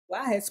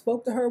I had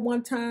spoke to her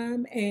one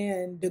time,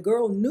 and the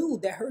girl knew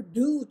that her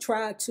dude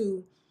tried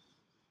to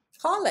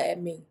holler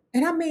at me.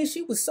 And I mean,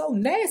 she was so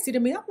nasty to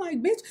me. I'm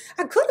like, bitch,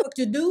 I could have hooked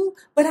your dude,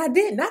 but I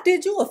didn't. I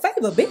did you a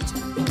favor, bitch.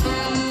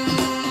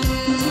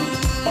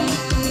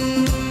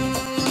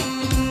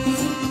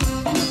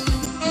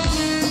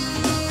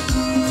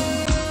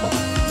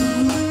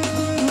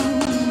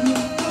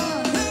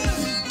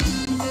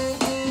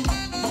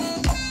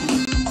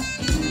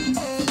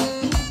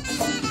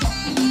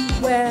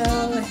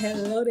 Well,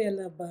 hello there,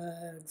 love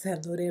bugs.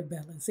 Hello there,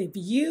 Bellas. If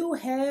you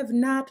have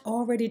not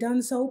already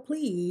done so,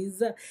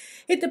 please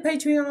hit the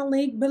Patreon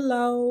link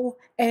below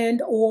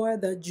and or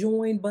the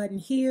join button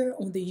here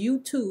on the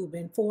YouTube.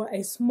 And for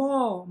a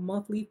small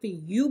monthly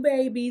fee, you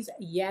babies,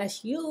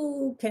 yes,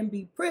 you can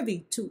be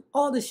privy to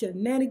all the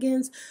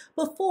shenanigans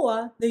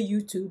before the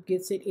YouTube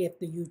gets it, if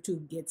the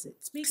YouTube gets it.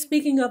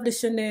 Speaking of the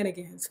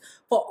shenanigans,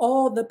 for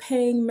all the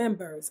paying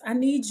members, I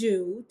need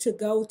you to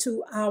go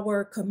to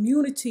our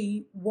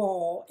community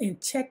wall and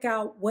check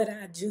out what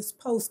I just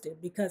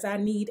posted, because I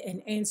need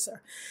an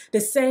answer.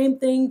 The same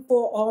thing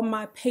for all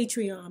my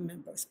Patreon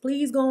members.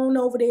 Please go on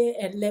over there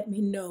and let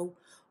me know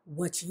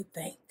what you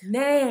think.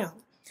 Now,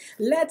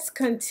 let's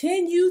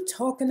continue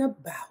talking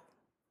about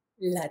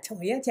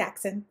Latoya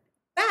Jackson.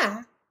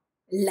 Bye,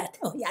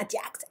 Latoya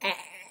Jackson.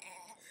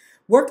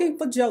 Working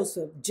for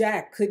Joseph,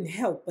 Jack couldn't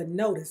help but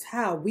notice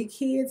how we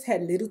kids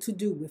had little to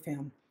do with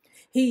him.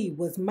 He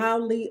was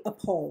mildly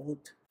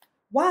appalled.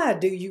 Why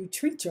do you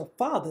treat your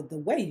father the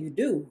way you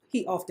do?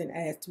 He often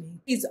asked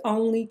me. He's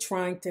only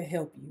trying to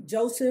help you.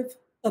 Joseph's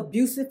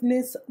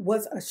abusiveness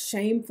was a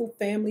shameful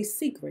family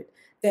secret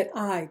that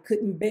I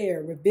couldn't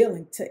bear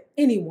revealing to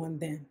anyone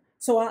then,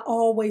 so I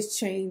always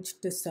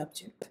changed the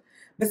subject.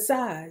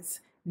 Besides,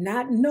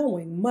 not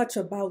knowing much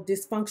about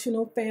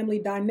dysfunctional family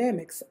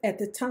dynamics at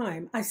the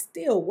time, I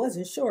still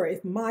wasn't sure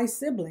if my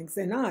siblings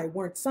and I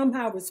weren't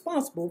somehow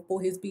responsible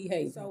for his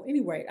behavior. So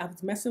anyway, I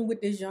was messing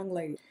with this young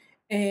lady,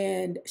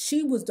 and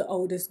she was the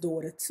oldest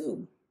daughter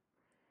too.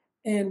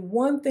 And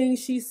one thing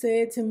she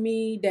said to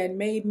me that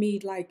made me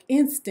like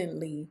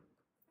instantly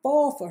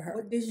fall for her.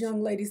 What this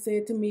young lady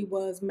said to me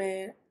was,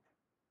 man,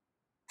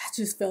 I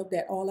just felt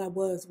that all I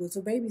was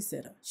a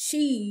babysitter.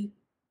 She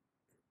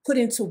put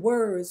into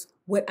words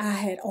what I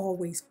had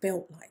always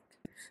felt like.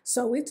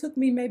 So it took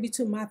me maybe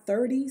to my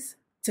 30s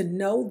to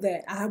know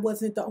that I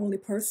wasn't the only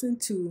person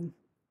to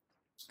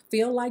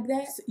feel like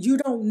that. You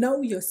don't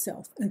know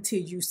yourself until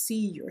you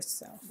see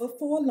yourself.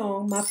 Before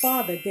long, my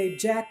father gave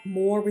Jack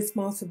more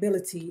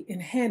responsibility in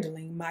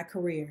handling my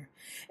career.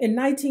 In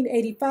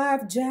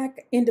 1985,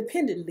 Jack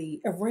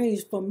independently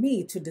arranged for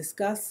me to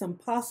discuss some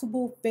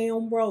possible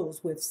film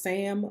roles with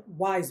Sam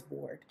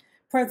Weisbord,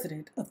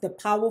 president of the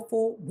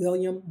powerful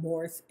William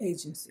Morris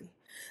Agency.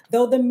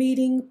 Though the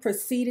meeting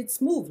proceeded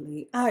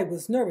smoothly, I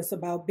was nervous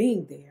about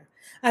being there.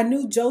 I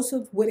knew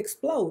Joseph would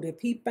explode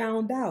if he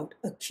found out,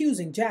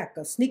 accusing Jack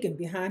of sneaking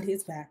behind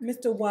his back.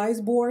 Mr.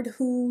 Weisbord,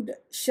 who'd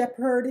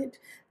shepherded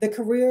the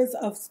careers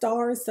of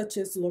stars such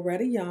as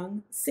Loretta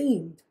Young,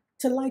 seemed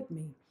to like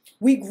me.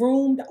 We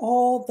groomed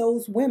all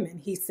those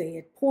women, he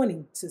said,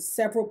 pointing to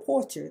several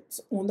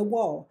portraits on the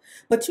wall.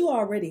 But you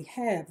already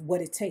have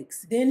what it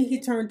takes. Then he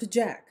turned to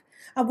Jack.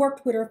 I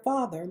worked with her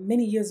father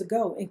many years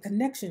ago in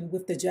connection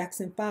with the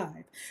Jackson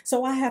 5,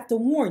 so I have to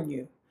warn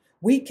you,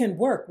 we can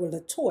work with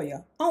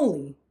Latoya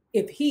only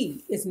if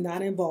he is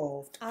not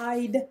involved.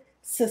 I'd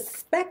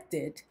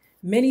suspected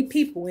many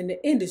people in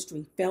the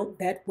industry felt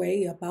that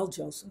way about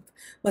Joseph,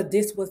 but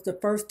this was the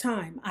first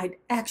time I'd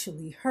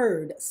actually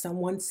heard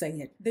someone say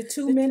it. The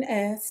two men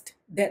asked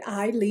that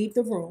I leave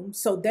the room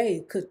so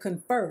they could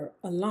confer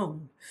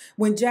alone.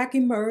 When Jack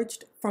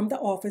emerged from the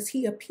office,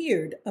 he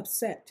appeared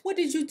upset. What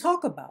did you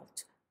talk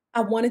about? I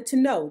wanted to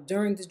know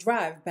during the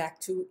drive back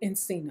to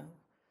Encino.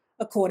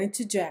 According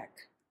to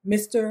Jack,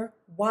 Mr.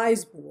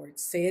 Weisbord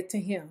said to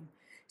him,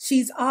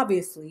 she's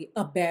obviously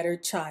a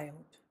battered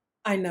child.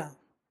 I know.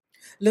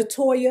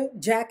 Latoya,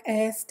 Jack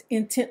asked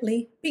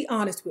intently, be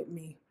honest with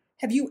me.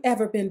 Have you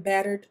ever been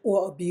battered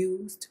or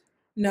abused?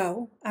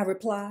 No, I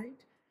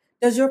replied.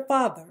 Does your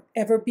father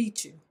ever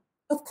beat you?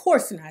 Of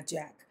course not,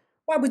 Jack.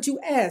 Why would you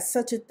ask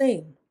such a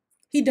thing?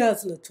 He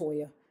does,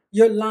 Latoya.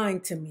 You're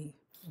lying to me.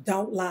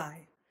 Don't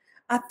lie.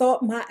 I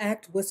thought my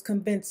act was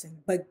convincing,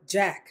 but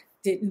Jack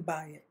didn't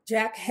buy it.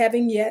 Jack,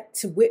 having yet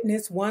to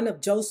witness one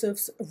of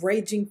Joseph's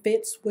raging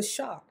fits, was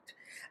shocked.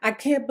 I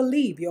can't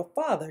believe your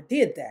father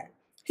did that.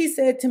 He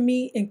said to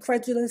me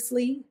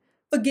incredulously,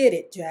 forget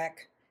it,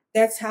 Jack.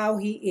 That's how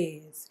he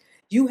is.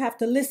 You have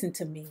to listen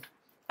to me.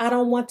 I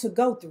don't want to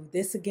go through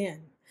this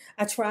again.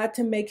 I tried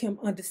to make him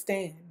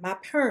understand. My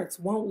parents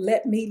won't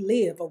let me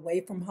live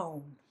away from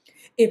home.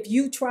 If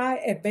you try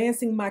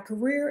advancing my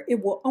career,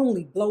 it will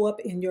only blow up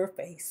in your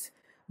face.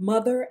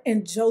 Mother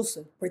and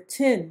Joseph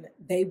pretend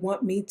they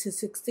want me to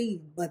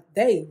succeed, but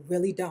they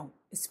really don't,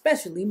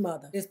 especially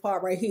Mother. This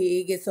part right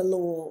here, it gets a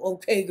little,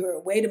 okay,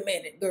 girl, wait a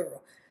minute,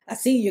 girl. I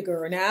see you,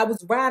 girl. Now, I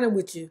was riding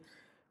with you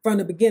from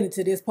the beginning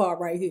to this part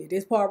right here.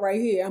 This part right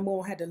here, I'm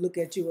going to have to look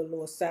at you a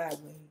little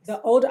sideways.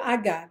 The older I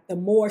got, the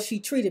more she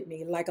treated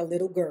me like a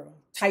little girl.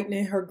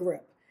 tightening her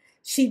grip.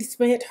 She'd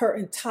spent her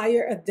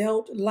entire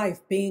adult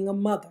life being a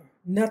mother.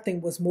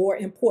 Nothing was more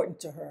important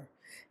to her.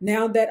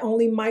 Now that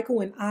only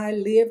Michael and I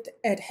lived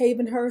at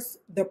Havenhurst,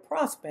 the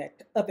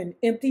prospect of an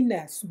empty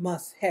nest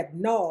must have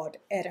gnawed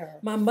at her.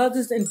 My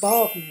mother's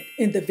involvement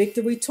in the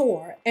Victory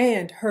Tour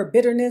and her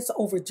bitterness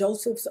over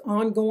Joseph's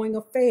ongoing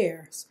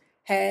affairs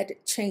had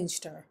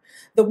changed her.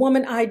 The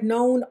woman I'd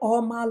known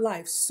all my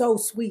life, so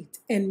sweet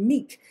and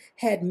meek,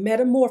 had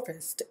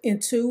metamorphosed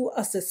into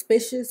a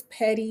suspicious,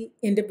 petty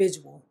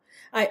individual.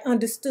 I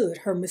understood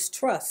her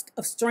mistrust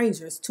of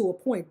strangers to a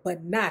point,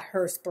 but not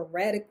her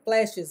sporadic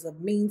flashes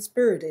of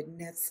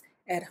mean-spiritedness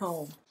at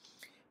home.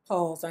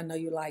 Pause. I know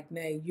you like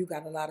Nay. You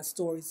got a lot of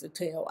stories to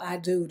tell. I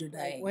do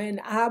today.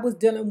 When I was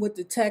dealing with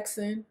the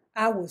Texan,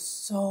 I was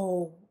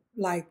so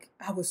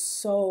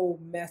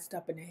messed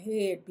up in the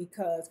head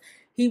because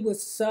he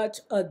was such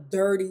a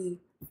dirty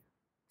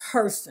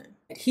person.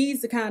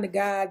 He's the kind of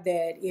guy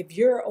that if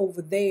you're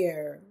over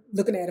there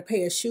looking at a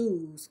pair of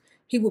shoes,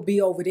 he would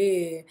be over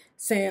there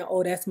saying,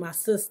 oh, that's my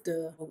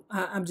sister.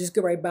 I'm just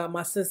getting ready to buy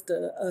my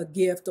sister a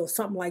gift or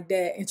something like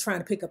that and trying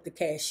to pick up the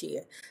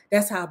cashier.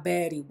 That's how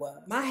bad he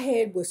was. My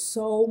head was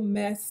so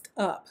messed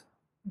up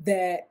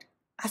that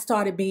I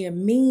started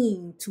being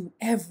mean to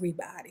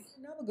everybody.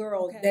 Another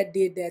girl that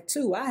did that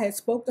too. I had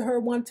spoke to her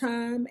one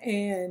time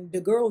and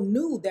the girl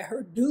knew that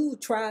her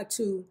dude tried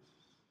to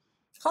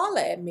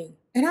holler at me.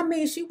 And I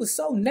mean, she was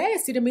so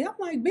nasty to me. I'm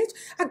like, bitch,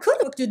 I could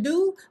have hooked your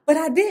dude, but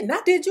I didn't. I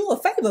did you a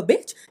favor,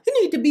 bitch.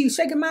 You need to be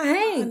shaking my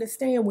hand. I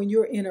understand when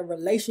you're in a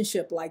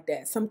relationship like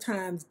that,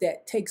 sometimes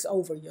that takes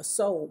over your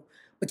soul,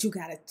 but you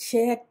gotta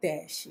check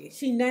that shit.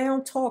 She now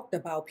talked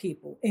about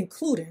people,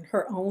 including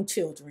her own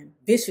children,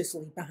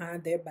 viciously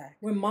behind their back.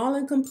 When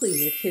Marlon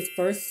completed his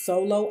first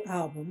solo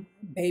album,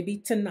 Baby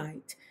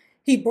Tonight,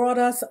 he brought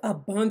us a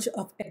bunch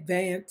of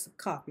advance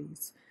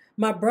copies.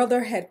 My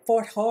brother had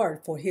fought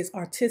hard for his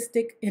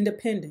artistic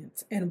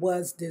independence and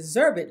was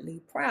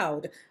deservedly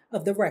proud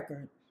of the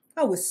record.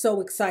 I was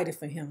so excited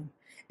for him.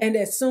 And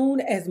as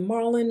soon as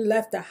Marlon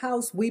left the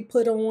house, we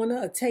put on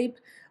a tape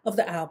of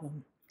the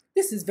album.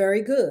 This is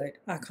very good,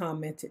 I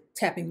commented,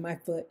 tapping my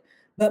foot.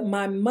 But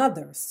my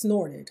mother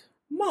snorted.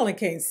 Marlon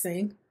can't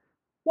sing.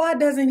 Why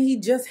doesn't he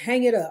just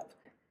hang it up?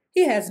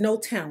 He has no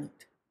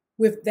talent.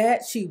 With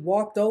that, she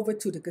walked over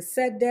to the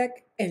cassette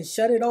deck and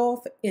shut it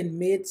off in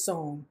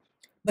mid-song.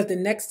 But the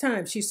next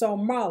time she saw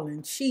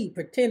Marlon, she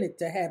pretended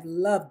to have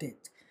loved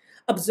it.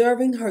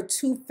 Observing her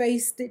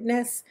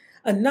two-facedness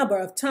a number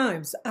of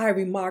times, I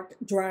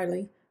remarked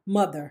dryly,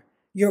 Mother,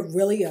 you're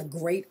really a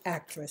great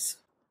actress.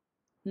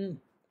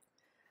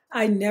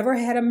 I never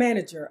had a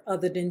manager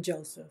other than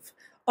Joseph,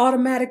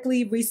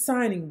 automatically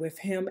re-signing with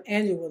him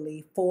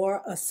annually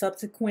for a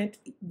subsequent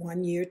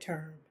one-year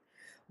term.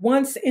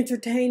 Once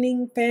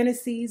entertaining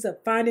fantasies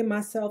of finding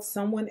myself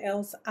someone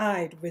else,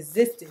 I'd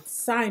resisted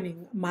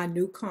signing my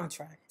new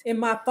contract. In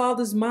my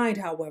father's mind,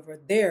 however,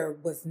 there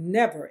was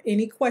never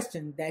any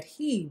question that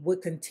he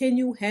would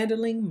continue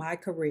handling my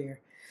career.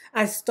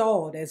 I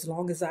stalled as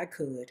long as I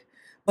could,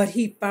 but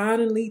he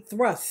finally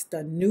thrust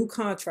a new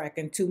contract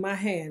into my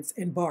hands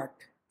and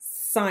barked,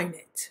 "Sign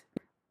it."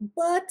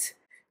 But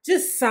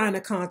just sign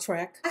a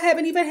contract. I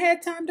haven't even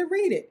had time to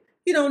read it.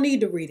 You don't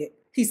need to read it,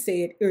 he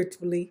said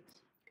irritably.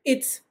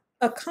 It's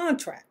a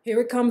contract. Here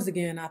it comes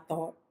again, I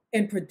thought,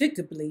 and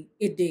predictably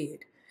it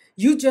did.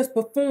 You just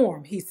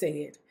perform, he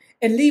said,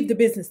 and leave the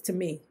business to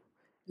me.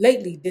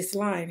 Lately, this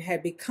line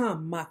had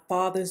become my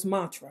father's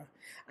mantra.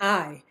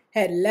 I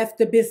had left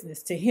the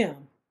business to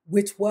him,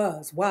 which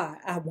was why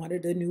I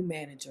wanted a new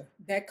manager.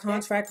 That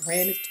contract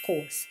ran its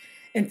course,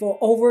 and for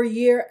over a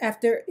year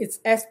after its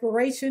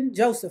expiration,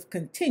 Joseph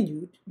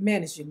continued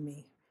managing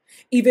me.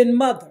 Even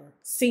Mother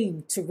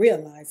seemed to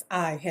realize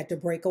I had to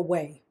break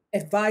away,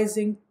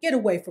 advising, get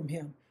away from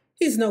him.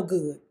 He's no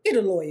good. Get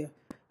a lawyer,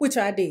 which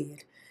I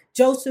did.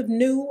 Joseph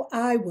knew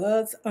I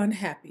was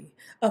unhappy,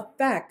 a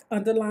fact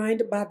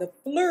underlined by the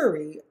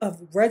flurry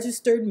of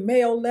registered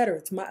mail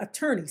letters my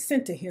attorney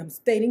sent to him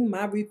stating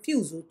my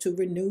refusal to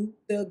renew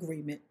the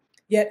agreement.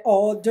 Yet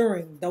all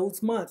during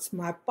those months,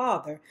 my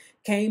father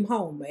came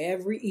home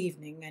every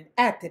evening and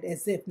acted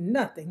as if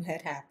nothing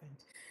had happened,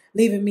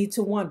 leaving me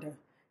to wonder,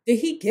 did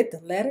he get the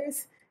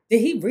letters?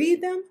 Did he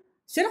read them?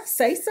 Should I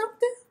say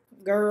something?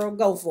 Girl,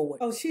 go for it.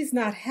 Oh, she's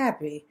not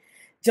happy,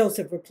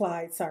 Joseph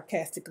replied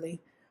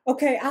sarcastically.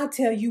 Okay, I'll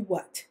tell you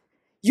what.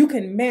 You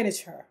can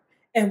manage her,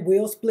 and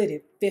we'll split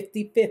it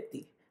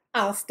 50-50.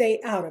 I'll stay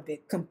out of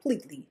it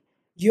completely.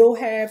 You'll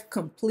have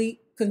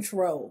complete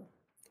control.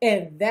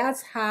 And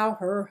that's how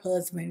her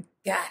husband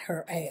got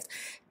her ass.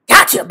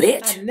 Gotcha,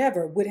 bitch! I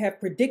never would have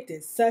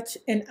predicted such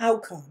an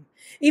outcome.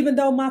 Even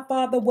though my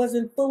father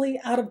wasn't fully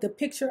out of the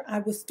picture, I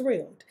was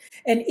thrilled.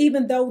 And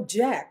even though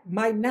Jack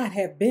might not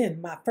have been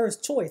my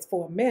first choice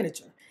for a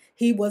manager,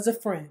 he was a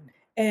friend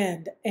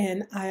and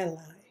an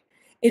ally.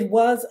 It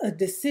was a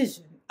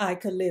decision I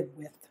could live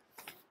with.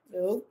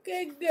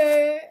 Okay,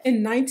 girl.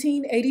 In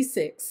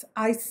 1986,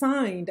 I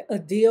signed a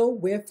deal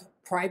with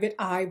Private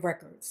Eye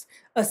Records,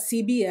 a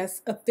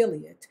CBS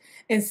affiliate,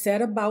 and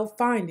set about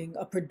finding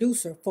a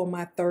producer for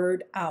my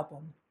third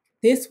album.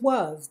 This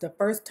was the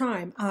first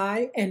time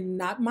I and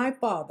not my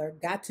father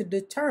got to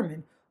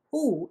determine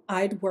who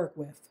I'd work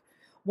with.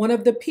 One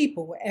of the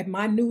people at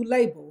my new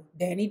label,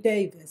 Danny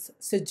Davis,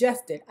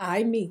 suggested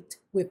I meet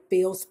with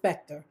Phil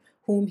Spector,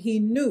 whom he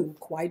knew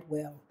quite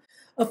well.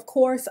 Of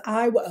course,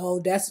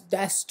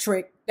 that's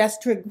Trick. That's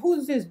Trick.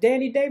 Who's this,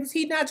 Danny Davis?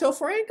 He not your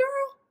friend,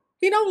 girl?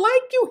 He don't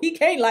like you. He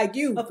can't like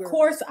you. Of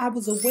course, I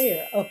was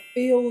aware of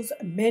Phil's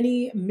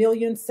many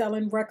million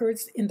selling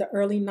records in the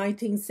early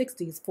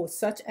 1960s for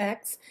such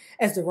acts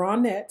as the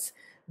Ronettes,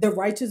 the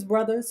Righteous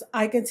Brothers,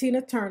 Ike and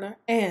Tina Turner,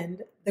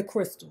 and the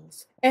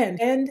Crystals,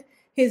 and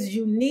his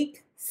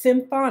unique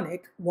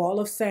symphonic wall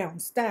of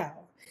sound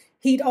style.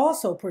 He'd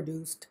also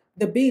produced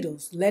the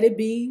Beatles, Let It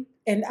Be,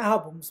 and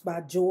albums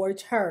by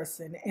George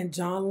Harrison and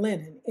John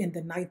Lennon in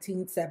the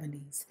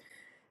 1970s.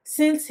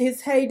 Since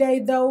his heyday,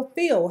 though,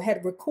 Phil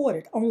had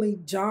recorded only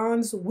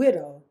John's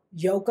widow,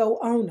 Yoko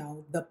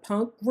Ono, the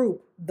punk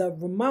group The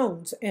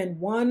Ramones, and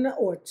one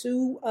or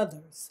two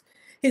others.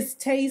 His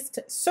taste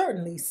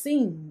certainly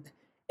seemed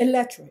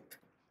electric,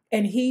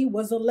 and he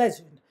was a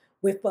legend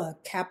with a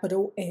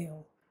capital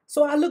L.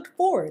 So I looked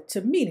forward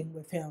to meeting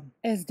with him.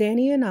 As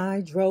Danny and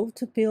I drove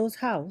to Phil's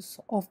house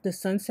off the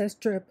Sunset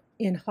Strip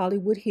in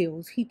Hollywood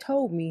Hills, he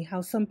told me how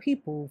some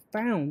people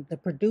found the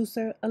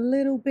producer a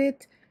little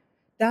bit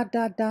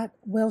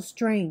well,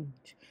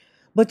 strange.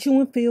 But you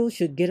and Phil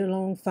should get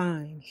along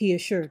fine, he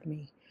assured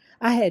me.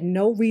 I had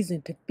no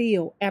reason to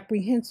feel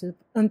apprehensive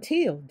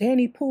until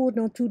Danny pulled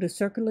onto the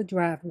circular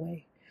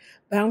driveway.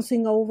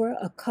 Bouncing over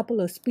a couple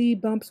of speed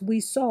bumps,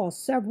 we saw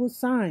several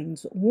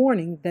signs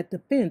warning that the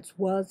fence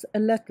was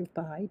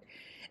electrified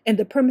and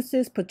the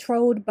premises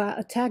patrolled by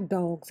attack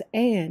dogs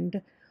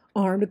and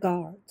armed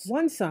guards.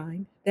 One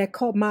sign that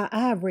caught my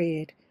eye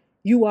read,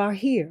 "You are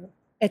here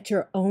at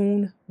your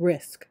own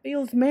risk."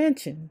 Phil's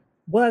mansion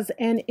was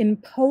an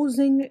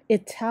imposing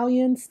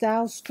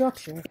Italian-style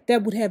structure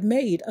that would have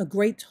made a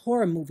great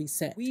horror movie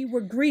set. We were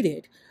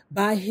greeted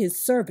by his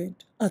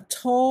servant, a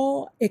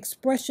tall,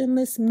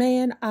 expressionless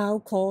man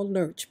I'll call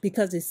Lurch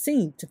because it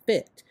seemed to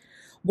fit.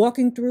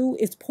 Walking through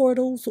its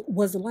portals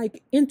was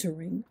like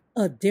entering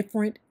a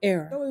different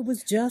era. Though it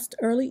was just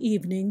early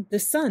evening, the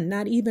sun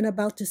not even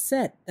about to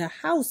set, the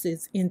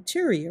house's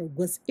interior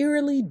was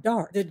eerily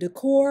dark. The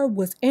decor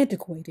was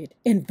antiquated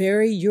and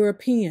very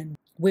European,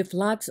 with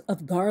lots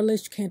of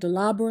garnished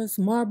candelabras,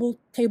 marble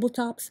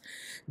tabletops,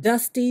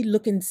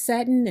 dusty-looking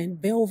satin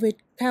and velvet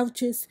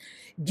couches,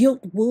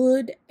 gilt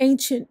wood,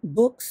 ancient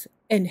books,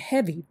 and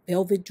heavy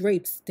velvet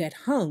drapes that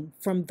hung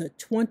from the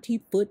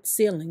 20-foot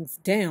ceilings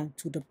down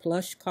to the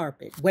plush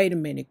carpet. Wait a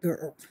minute,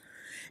 girl.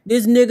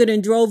 This nigga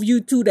done drove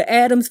you to the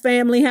Addams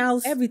family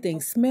house?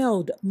 Everything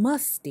smelled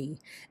musty,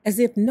 as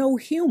if no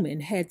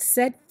human had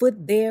set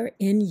foot there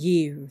in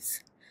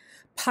years.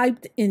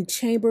 Piped in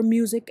chamber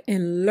music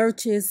and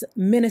Lurch's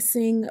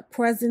menacing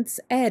presence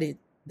added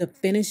the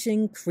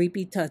finishing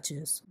creepy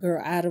touches.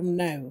 Girl, I don't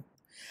know.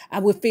 I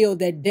would feel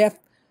that death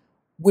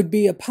would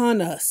be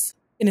upon us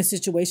in a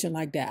situation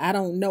like that. I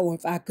don't know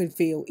if I could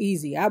feel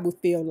easy. I would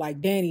feel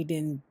like Danny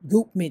didn't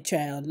goop me,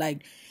 child.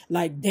 Like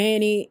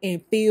Danny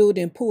and Phil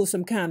didn't pull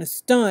some kind of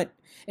stunt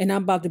and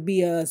I'm about to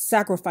be a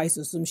sacrifice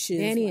or some shit.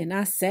 Danny and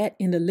I sat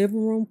in the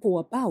living room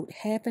for about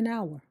half an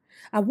hour.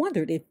 I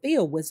wondered if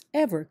Phil was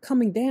ever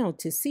coming down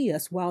to see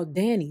us while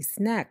Danny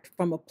snacked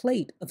from a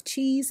plate of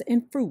cheese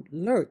and fruit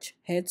Lurch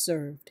had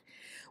served.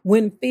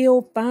 When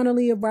Phil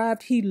finally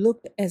arrived, he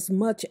looked as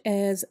much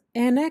as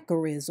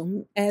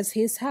anachronism as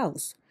his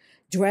house,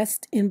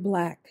 dressed in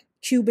black,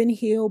 Cuban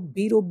heel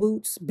beetle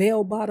boots,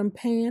 bell-bottom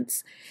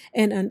pants,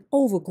 and an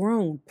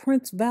overgrown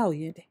Prince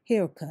Valiant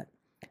haircut.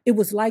 It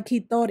was like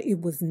he thought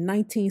it was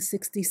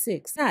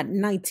 1966, not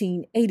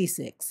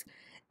 1986.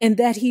 And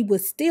that he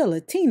was still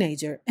a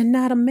teenager and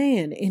not a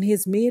man in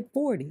his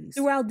mid-40s.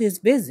 Throughout this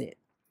visit,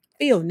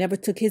 Phil never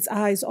took his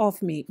eyes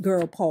off me.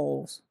 Girl,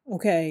 pause.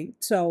 Okay,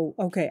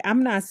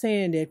 I'm not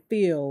saying that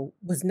Phil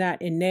was not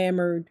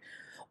enamored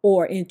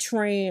or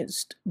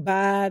entranced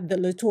by the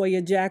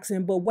Latoya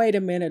Jackson, but wait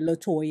a minute,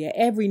 Latoya.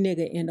 Every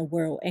nigga in the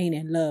world ain't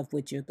in love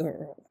with your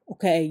girl.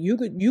 Okay, you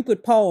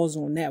could pause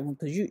on that one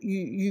because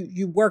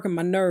you working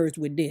my nerves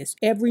with this.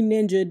 Every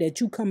ninja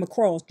that you come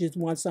across just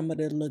wants some of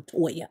the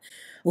Latoya.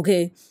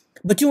 Okay,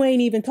 but you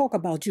ain't even talk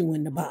about you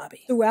and the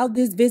Bobby. Throughout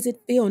this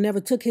visit, Phil never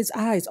took his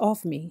eyes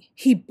off me.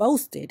 He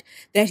boasted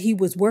that he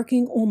was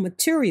working on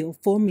material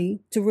for me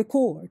to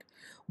record.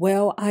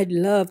 Well, I'd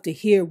love to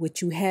hear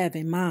what you have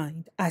in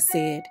mind, I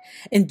said,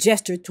 and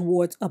gestured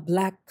towards a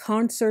black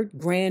concert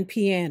grand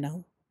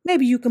piano.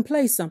 Maybe you can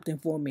play something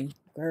for me,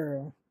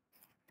 girl.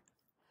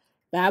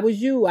 If I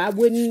was you, I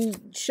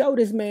wouldn't show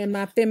this man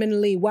my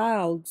femininely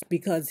wilds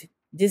because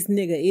this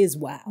nigga is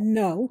wild.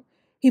 No,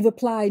 he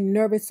replied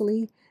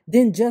nervously,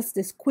 then just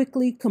as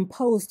quickly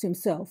composed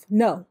himself.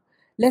 No,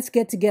 let's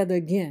get together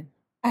again.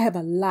 I have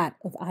a lot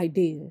of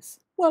ideas.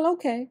 Well,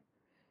 okay.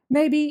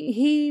 Maybe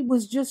he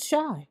was just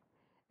shy.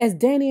 As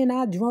Danny and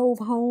I drove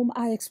home,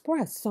 I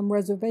expressed some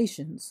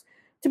reservations.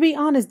 To be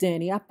honest,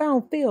 Danny, I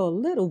found Phil a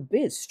little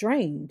bit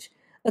strange.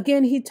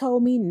 Again, he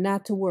told me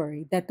not to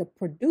worry, that the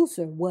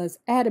producer was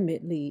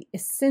adamantly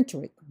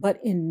eccentric, but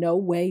in no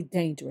way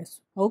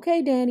dangerous.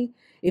 Okay, Danny,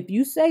 if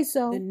you say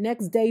so. The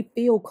next day,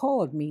 Phil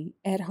called me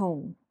at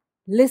home.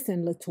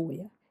 Listen,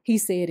 Latoya, he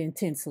said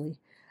intensely,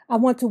 I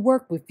want to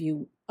work with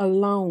you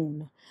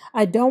alone.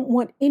 I don't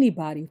want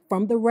anybody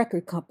from the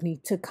record company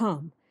to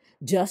come.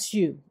 Just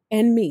you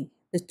and me,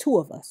 the two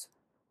of us.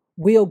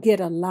 We'll get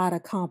a lot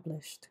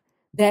accomplished.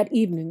 That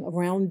evening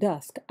around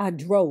dusk, I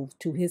drove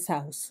to his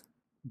house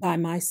by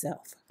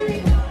myself.